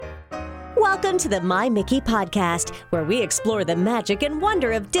Welcome to the My Mickey podcast, where we explore the magic and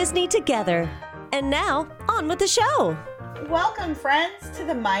wonder of Disney together. And now, on with the show. Welcome, friends, to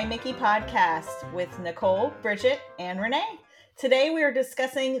the My Mickey podcast with Nicole, Bridget, and Renee. Today we are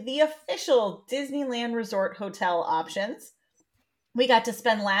discussing the official Disneyland Resort hotel options. We got to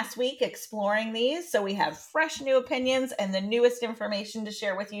spend last week exploring these, so we have fresh new opinions and the newest information to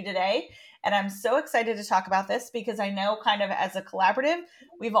share with you today. And I'm so excited to talk about this because I know kind of as a collaborative,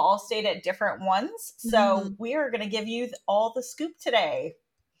 we've all stayed at different ones. So we are going to give you all the scoop today.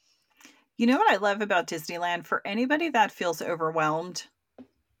 You know what I love about Disneyland? For anybody that feels overwhelmed,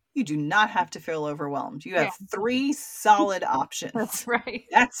 you do not have to feel overwhelmed. You have 3 solid options. That's right.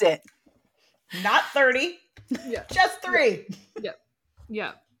 That's it. Not 30. Yeah. Just 3.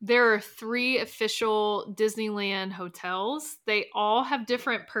 Yeah. There are 3 official Disneyland hotels. They all have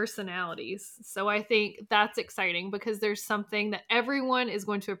different personalities. So I think that's exciting because there's something that everyone is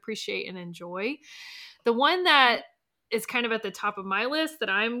going to appreciate and enjoy. The one that is kind of at the top of my list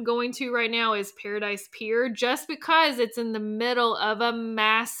that I'm going to right now is Paradise Pier, just because it's in the middle of a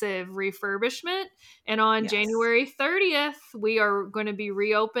massive refurbishment. And on January 30th, we are going to be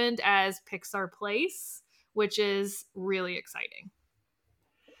reopened as Pixar Place, which is really exciting.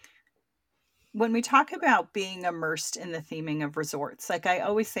 When we talk about being immersed in the theming of resorts, like I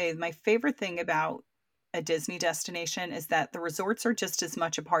always say, my favorite thing about a Disney destination is that the resorts are just as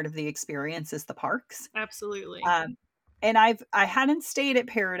much a part of the experience as the parks. Absolutely. And I hadn't stayed at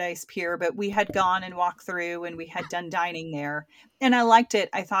Paradise Pier, but we had gone and walked through and we had done dining there. And I liked it.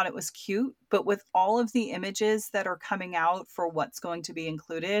 I thought it was cute. But with all of the images that are coming out for what's going to be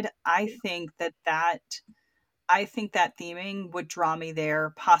included, I think that theming would draw me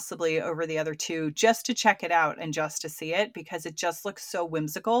there possibly over the other 2 just to check it out and just to see it because it just looks so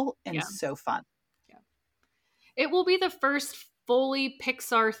whimsical and so fun. Yeah. It will be the first fully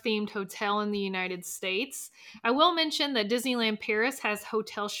Pixar themed hotel in the United States. I will mention that Disneyland Paris has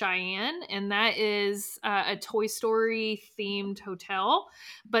Hotel Cheyenne, and that is a Toy Story themed hotel.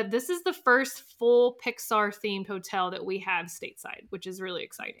 But this is the first full Pixar themed hotel that we have stateside, which is really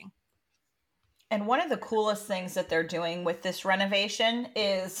exciting. And one of the coolest things that they're doing with this renovation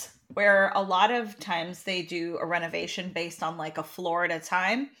is where a lot of times they do a renovation based on like a floor at a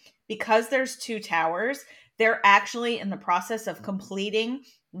time. Because there's 2 towers, they're actually in the process of completing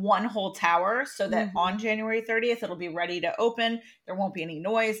one whole tower so that on January 30th, it'll be ready to open. There won't be any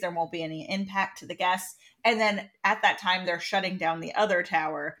noise. There won't be any impact to the guests. And then at that time, they're shutting down the other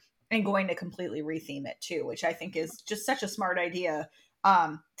tower and going to completely retheme it too, which I think is just such a smart idea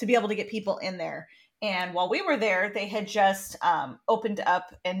to be able to get people in there. And while we were there, they had just opened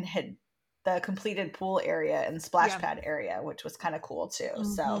up and had the completed pool area and splash pad area, which was kind of cool too.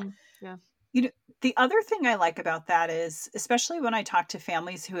 So, You know, the other thing I like about that is, especially when I talk to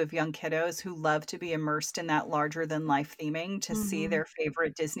families who have young kiddos who love to be immersed in that larger than life theming, to see their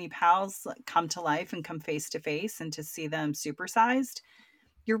favorite Disney pals come to life and come face to face and to see them supersized,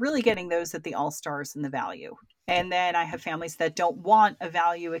 you're really getting those at the all-stars and the value. And then I have families that don't want a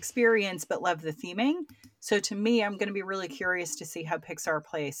value experience, but love the theming. So to me, I'm going to be really curious to see how Pixar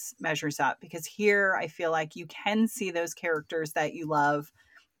Place measures up, because here I feel like you can see those characters that you love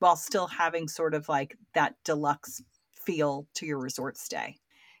while still having sort of like that deluxe feel to your resort stay.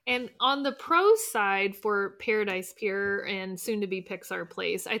 And on the pros side for Paradise Pier and soon to be Pixar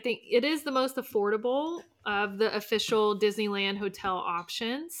Place, I think it is the most affordable of the official Disneyland hotel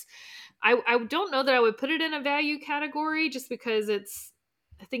options. I don't know that I would put it in a value category just because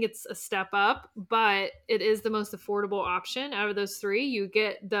I think it's a step up, but it is the most affordable option out of those 3. You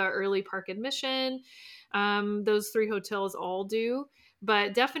get the early park admission. Those 3 hotels all do.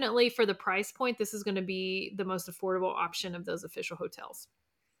 But definitely for the price point, this is going to be the most affordable option of those official hotels.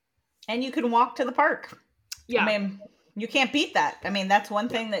 And you can walk to the park. Yeah. I mean, you can't beat that. I mean, that's one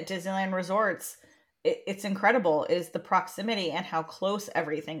thing that Disneyland Resorts, it's incredible, is the proximity and how close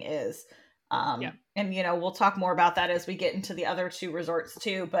everything is. And, you know, we'll talk more about that as we get into the other 2 resorts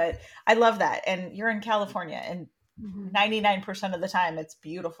too. But I love that. And you're in California and 99% of the time it's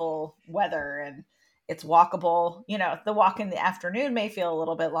beautiful weather and it's walkable. You know, the walk in the afternoon may feel a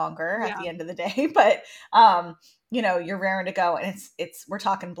little bit longer at the end of the day, but, you know, you're raring to go. And we're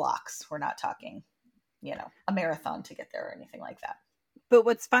talking blocks. We're not talking, you know, a marathon to get there or anything like that. But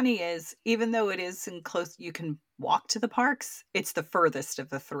what's funny is, even though it is in close, you can walk to the parks, it's the furthest of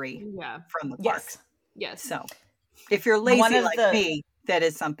the 3 from the parks. Yes. So if you're lazy like me, that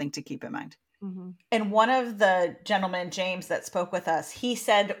is something to keep in mind. And one of the gentlemen, James, that spoke with us, he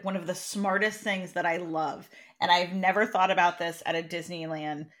said one of the smartest things that I love, and I've never thought about this at a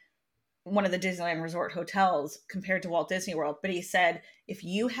Disneyland one of the Disneyland Resort hotels compared to Walt Disney World, but he said, if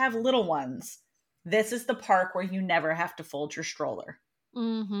you have little ones, this is the park where you never have to fold your stroller.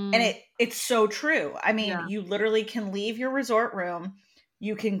 Mm-hmm. And it's so true. I mean, Yeah. you literally can leave your resort room,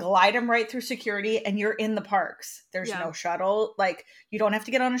 you can glide them right through security, and you're in the parks. There's Yeah. no shuttle. Like, you don't have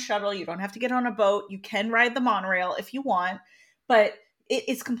to get on a shuttle. You don't have to get on a boat. You can ride the monorail if you want, but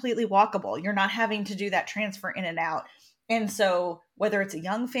it's completely walkable. You're not having to do that transfer in and out. And so whether it's a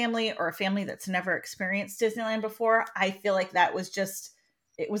young family or a family that's never experienced Disneyland before, I feel like that was just,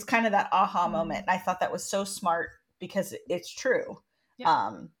 it was kind of that aha moment. And I thought that was so smart because it's true.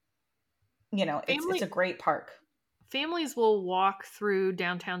 Yeah. You know, it's a great park. Families will walk through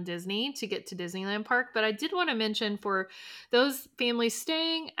downtown Disney to get to Disneyland Park, but I did want to mention for those families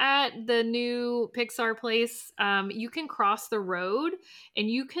staying at the new Pixar place, you can cross the road and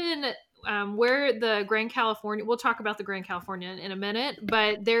you can where the Grand California, we'll talk about the Grand California in a minute,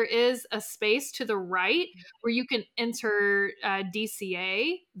 but there is a space to the right where you can enter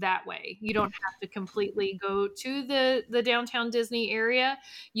DCA that way. You don't have to completely go to the downtown Disney area.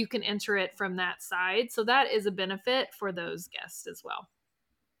 You can enter it from that side. So that is a benefit for those guests as well.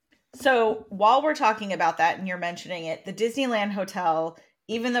 So while we're talking about that and you're mentioning it, the Disneyland Hotel,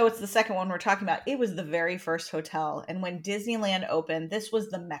 even though it's the second one we're talking about, it was the very first hotel. And when Disneyland opened, this was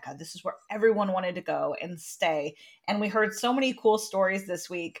the Mecca. This is where everyone wanted to go and stay. And we heard so many cool stories this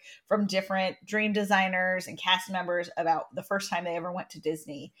week from different dream designers and cast members about the first time they ever went to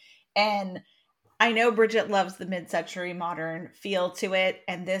Disney. And I know Bridget loves the mid-century modern feel to it.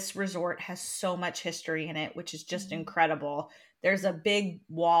 And this resort has so much history in it, which is just incredible. There's a big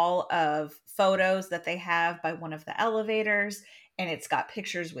wall of photos that they have by one of the elevators, and it's got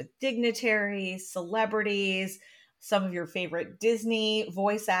pictures with dignitaries, celebrities, some of your favorite Disney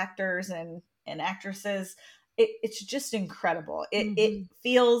voice actors and actresses. It's just incredible. It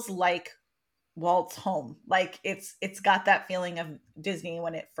feels like Walt's home. Like it's got that feeling of Disney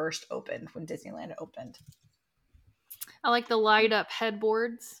when it first opened, when Disneyland opened. I like the light up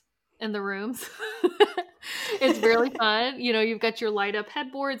headboards in the rooms. It's really fun. You know, you've got your light up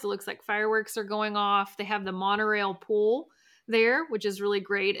headboards. It looks like fireworks are going off. They have the monorail pool there, which is really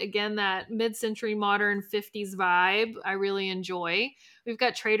great. Again, that mid-century modern 50s vibe I really enjoy. We've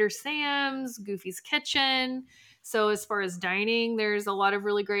got Trader Sam's, Goofy's Kitchen. So as far as dining, there's a lot of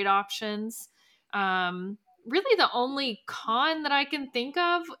really great options. Really the only con that I can think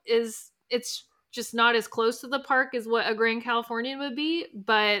of is it's just not as close to the park as what a Grand Californian would be.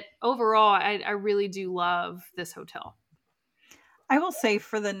 But overall, I really do love this hotel. I will say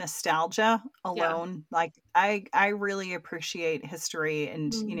for the nostalgia alone, like I really appreciate history.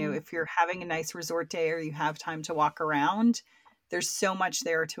 And, you know, if you're having a nice resort day or you have time to walk around, there's so much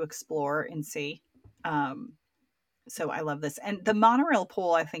there to explore and see. So I love this. And the monorail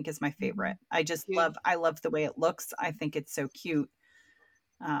pool, I think, is my favorite. I just I love the way it looks. I think it's so cute.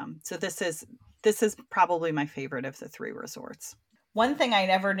 So this is probably my favorite of the three resorts. One thing I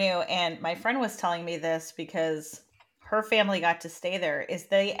never knew, and my friend was telling me this because her family got to stay there, is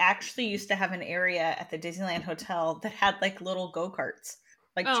they actually used to have an area at the Disneyland Hotel that had like little go-karts,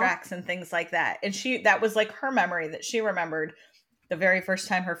 like tracks and things like that. And that was like her memory that she remembered the very first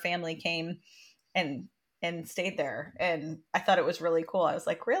time her family came and stayed there. And I thought it was really cool. I was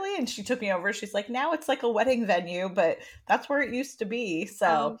like, really? And she took me over. She's like, now it's like a wedding venue, but that's where it used to be.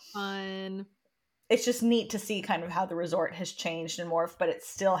 So fun. It's just neat to see kind of how the resort has changed and morphed, but it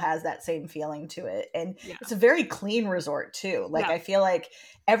still has that same feeling to it. And it's a very clean resort too. Like I feel like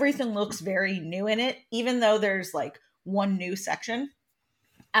everything looks very new in it, even though there's like one new section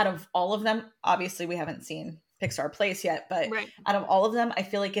out of all of them. Obviously we haven't seen Pixar Place yet, but out of all of them, I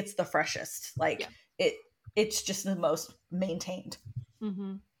feel like it's the freshest. Like it's just the most maintained.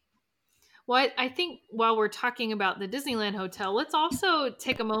 Mm-hmm. Well, I think while we're talking about the Disneyland Hotel, let's also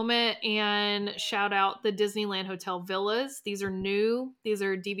take a moment and shout out the Disneyland Hotel Villas. These are new. These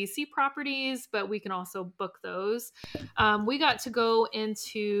are DVC properties, but we can also book those. We got to go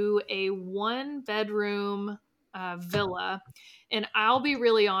into a 1-bedroom villa, and I'll be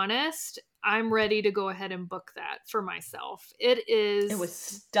really honest, I'm ready to go ahead and book that for myself. It was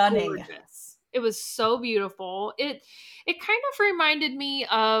stunning. Gorgeous. It was so beautiful. It kind of reminded me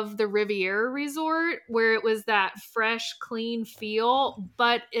of the Riviera Resort, where it was that fresh, clean feel,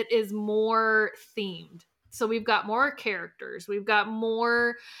 but it is more themed. So we've got more characters. We've got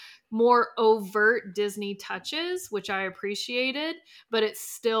more overt Disney touches, which I appreciated, but it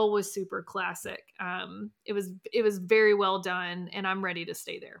still was super classic. It was very well done, and I'm ready to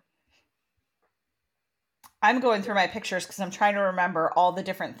stay there. I'm going through my pictures because I'm trying to remember all the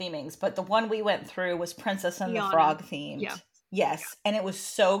different themings, but the one we went through was Princess and the Frog themed. Yeah. Yes. And it was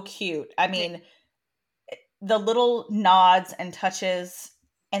so cute. I mean, the little nods and touches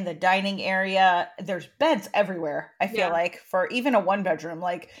and the dining area, there's beds everywhere. I feel like for even a 1-bedroom,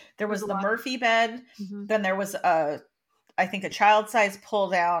 like there was the Murphy bed, then there was I think a child size pull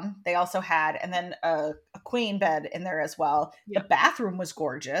down they also had, and then a queen bed in there as well. The bathroom was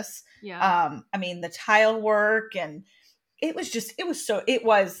gorgeous. I mean, the tile work, and it was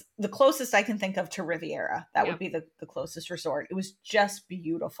the closest I can think of to Riviera. That would be the closest resort. It was just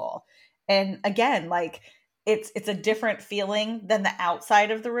beautiful. And again, like it's a different feeling than the outside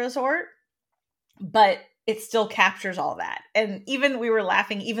of the resort, but it still captures all that. And even we were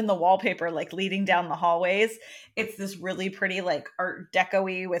laughing, even the wallpaper, like leading down the hallways, it's this really pretty, like Art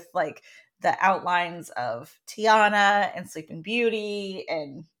Deco-y with like the outlines of Tiana and Sleeping Beauty.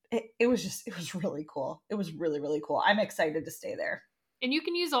 And it was really cool. It was really, really cool. I'm excited to stay there. And you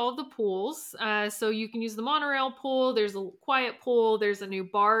can use all of the pools. So you can use the monorail pool. There's a quiet pool. There's a new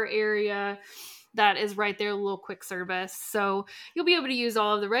bar area that is right there, a little quick service. So you'll be able to use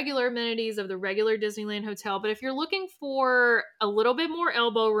all of the regular amenities of the regular Disneyland hotel. But if you're looking for a little bit more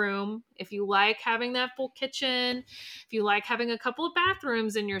elbow room, if you like having that full kitchen, if you like having a couple of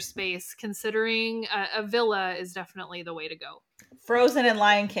bathrooms in your space, considering a villa is definitely the way to go. Frozen and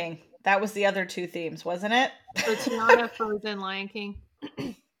Lion King. That was the other 2 themes, wasn't it? So Tiana, Frozen, Lion King.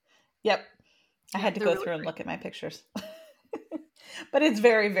 Yep. I had to go through and look at my pictures. But it's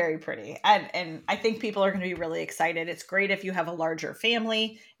very, very pretty. And I think people are going to be really excited. It's great if you have a larger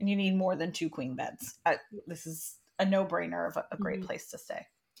family and you need more than 2 queen beds. This is a no-brainer of a great place to stay.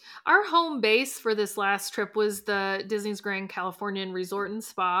 Our home base for this last trip was the Disney's Grand Californian Resort and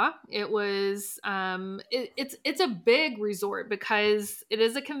Spa. It was, it's a big resort because it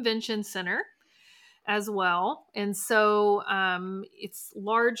is a convention center as well. And so it's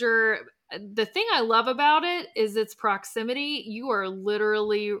larger. The thing I love about it is its proximity. You are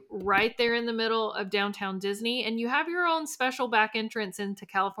literally right there in the middle of downtown Disney, and you have your own special back entrance into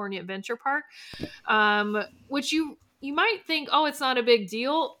California Adventure Park, which you might think, oh, it's not a big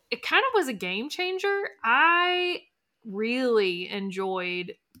deal. It kind of was a game changer. I really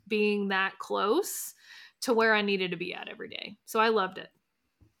enjoyed being that close to where I needed to be at every day. So I loved it.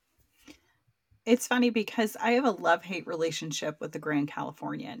 It's funny because I have a love-hate relationship with the Grand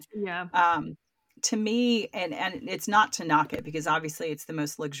Californian. Yeah. To me, and it's not to knock it because obviously it's the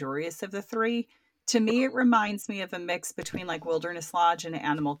most luxurious of the 3. To me, it reminds me of a mix between like Wilderness Lodge and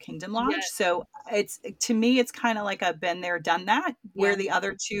Animal Kingdom Lodge. Yes. So to me, it's kind of like a been there, done that, where the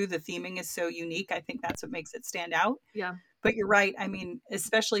other 2, the theming is so unique. I think that's what makes it stand out. Yeah. But you're right. I mean,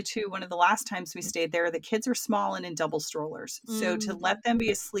 especially too, one of the last times we stayed there, the kids are small and in double strollers. So to let them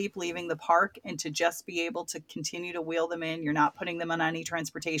be asleep leaving the park and to just be able to continue to wheel them in, you're not putting them on any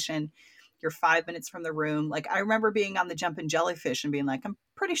transportation. You're 5 minutes from the room. Like I remember being on the Jumpin' Jellyfish and being like, I'm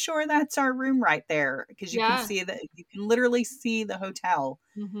pretty sure that's our room right there. Because you can see that you can literally see the hotel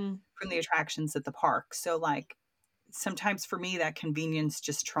from the attractions at the park. So like sometimes for me, that convenience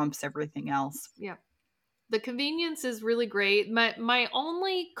just trumps everything else. Yeah. The convenience is really great. My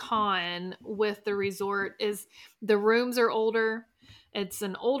only con with the resort is the rooms are older. It's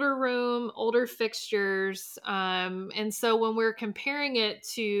an older room, older fixtures. And so when we're comparing it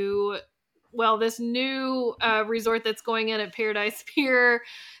to, well, this new resort that's going in at Paradise Pier,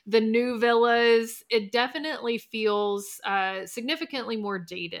 the new villas, it definitely feels significantly more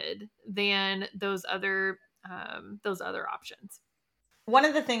dated than those other options. One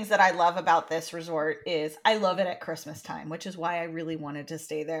of the things that I love about this resort is I love it at Christmas time, which is why I really wanted to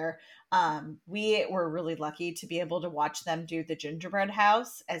stay there. We were really lucky to be able to watch them do the gingerbread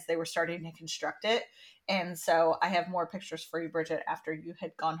house as they were starting to construct it. And so I have more pictures for you, Bridget, after you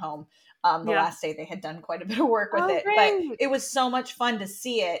had gone home. The last day they had done quite a bit of work with it, great. But it was so much fun to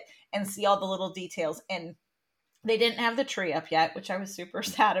see it and see all the little details. And they didn't have the tree up yet, which I was super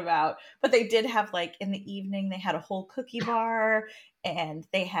sad about, but they did have, like, in the evening, they had a whole cookie bar and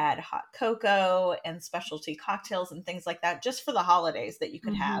they had hot cocoa and specialty cocktails and things like that just for the holidays that you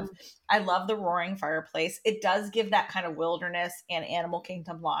could have. I love the roaring fireplace. It does give that kind of Wilderness and Animal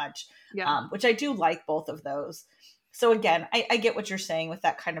Kingdom Lodge, which I do like both of those. So again, I get what you're saying with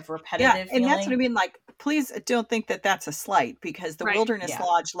that kind of repetitive feeling. And that's what I mean. Like, please don't think that that's a slight because the Wilderness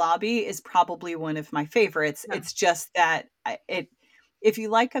Lodge lobby is probably one of my favorites. Yeah. It's just that if you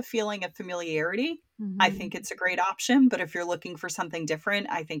like a feeling of familiarity, I think it's a great option. But if you're looking for something different,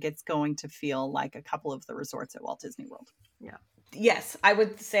 I think it's going to feel like a couple of the resorts at Walt Disney World. Yeah. Yes, I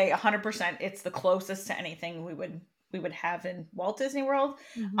would say 100%. It's the closest to anything we would have in Walt Disney World.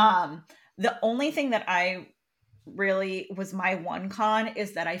 The only thing that I really was my one con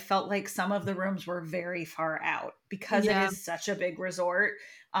is that I felt like some of the rooms were very far out because it is such a big resort.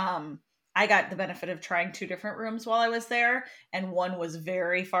 I got the benefit of trying 2 different rooms while I was there, and one was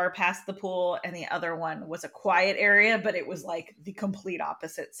very far past the pool and the other one was a quiet area, but it was like the complete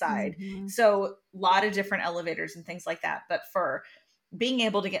opposite side. Mm-hmm. So a lot of different elevators and things like that. But for being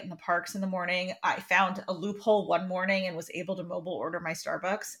able to get in the parks in the morning, I found a loophole one morning and was able to mobile order my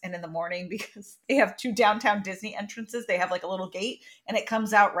Starbucks. And in the morning, because they have 2 downtown Disney entrances, they have like a little gate and it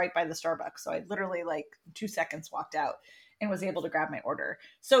comes out right by the Starbucks. So I literally like 2 seconds walked out and was able to grab my order.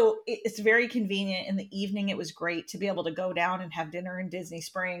 So it's very convenient. In the evening, it was great to be able to go down and have dinner in Disney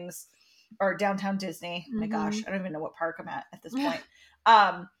Springs or downtown Disney. Oh my gosh, I don't even know what park I'm at this point.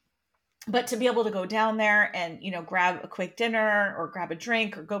 But to be able to go down there and, you know, grab a quick dinner or grab a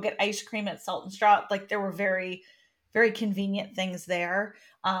drink or go get ice cream at Salt and Straw, like there were very, very convenient things there.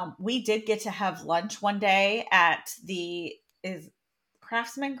 We did get to have lunch one day at is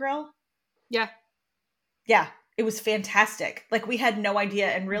Craftsman Grill? Yeah. Yeah. It was fantastic. Like we had no idea.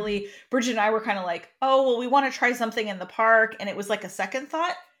 And really, Bridget and I were kind of like, oh, well, we want to try something in the park. And it was like a second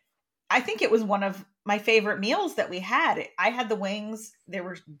thought. I think it was one of my favorite meals that we had. I had the wings. They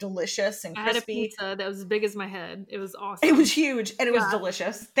were delicious and crispy. I had a pizza that was as big as my head. It was awesome. It was huge and it was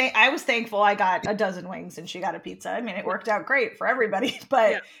delicious. I was thankful I got a dozen wings and she got a pizza. I mean, it worked out great for everybody,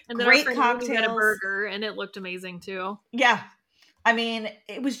 but and then great our cocktails. We had a burger and it looked amazing too. Yeah. I mean,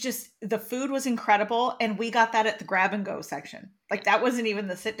 it was just, the food was incredible. And we got that at the grab and go section. Like that wasn't even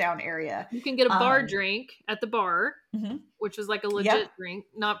the sit down area. You can get a bar drink at the bar, mm-hmm. which was like a legit drink,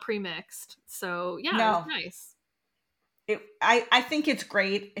 not pre-mixed. So yeah, it was nice. I think it's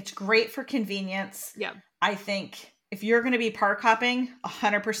great. It's great for convenience. Yeah. I think if you're going to be park hopping,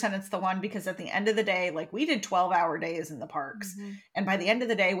 100% it's the one, because at the end of the day, like we did 12-hour days in the parks. Mm-hmm. And by the end of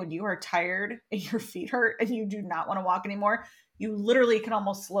the day, when you are tired and your feet hurt and you do not want to walk anymore, you literally can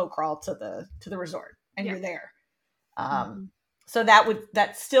almost slow crawl to the resort and you're there. So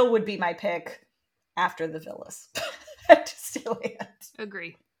that still would be my pick after the villas at Disneyland.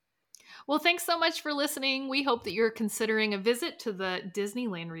 Agree. Well, thanks so much for listening. We hope that you're considering a visit to the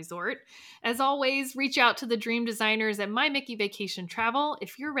Disneyland Resort. As always, reach out to the dream designers at My Mickey Vacation Travel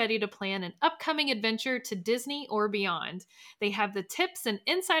if you're ready to plan an upcoming adventure to Disney or beyond. They have the tips and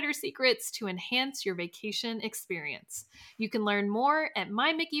insider secrets to enhance your vacation experience. You can learn more at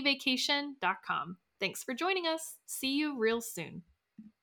mymickeyvacation.com. Thanks for joining us. See you real soon.